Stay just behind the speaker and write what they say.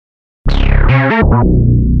There's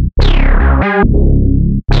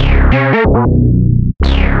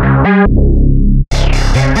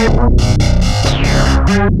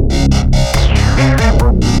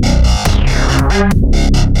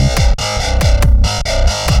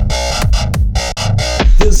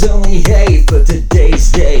only hate for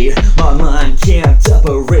today's date. My mind can't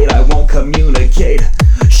operate, I won't communicate.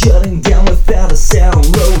 Shutting down without a sound,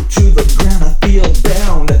 low to the ground, I feel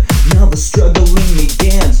bound. Now the struggling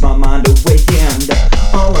begins, my mind awakened.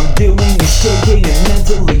 All I'm doing is shaking and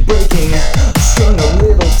mentally breaking. Strung a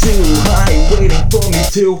little too high, waiting for me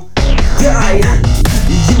to die.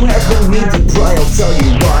 You have no need to pry, I'll tell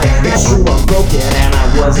you why. It's true, I'm broken and I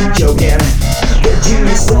wasn't joking. The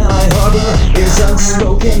genius that I harbor is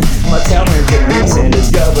unspoken. My talented reason is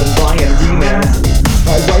governed by a demon.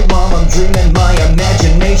 I write while I'm dreaming, my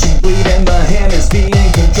imagination bleeding. The hand is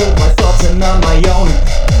being controlled, my thoughts are not my own.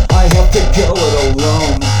 I have to go it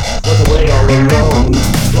alone, locked away all alone,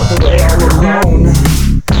 locked away all alone.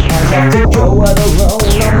 I have to go it alone,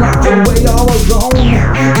 I'm locked away all alone.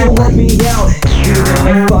 Don't let me out, even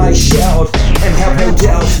if I shout. And have no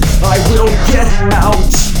doubt, I will get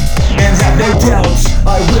out. And have no doubt,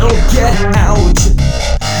 I will get out.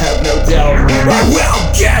 Have no doubt, I will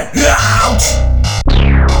get out.